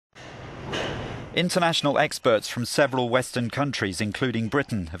International experts from several Western countries, including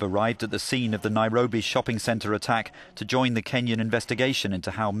Britain, have arrived at the scene of the Nairobi shopping centre attack to join the Kenyan investigation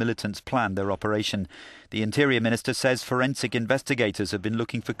into how militants planned their operation. The Interior Minister says forensic investigators have been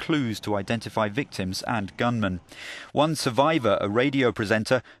looking for clues to identify victims and gunmen. One survivor, a radio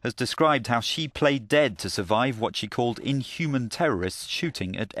presenter, has described how she played dead to survive what she called inhuman terrorists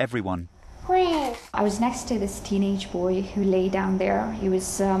shooting at everyone. I was next to this teenage boy who lay down there. He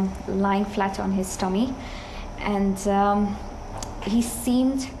was lying flat on his tummy, and he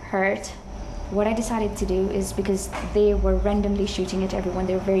seemed hurt. What I decided to do is, because they were randomly shooting at everyone,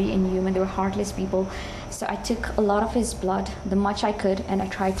 they were very inhuman, they were heartless people, so I took a lot of his blood, the much I could, and I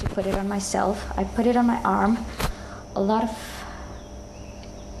tried to put it on myself. I put it on my arm, a lot of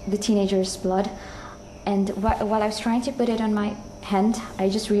the teenager's blood, and while I was trying to put it on my hand, I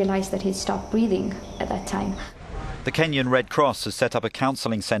just realized that he stopped breathing at that time. The Kenyan Red Cross has set up a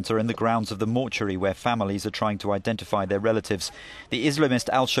counselling centre in the grounds of the mortuary where families are trying to identify their relatives. The Islamist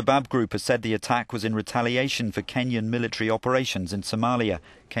Al-Shabaab group has said the attack was in retaliation for Kenyan military operations in Somalia.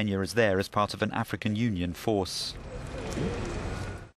 Kenya is there as part of an African Union force.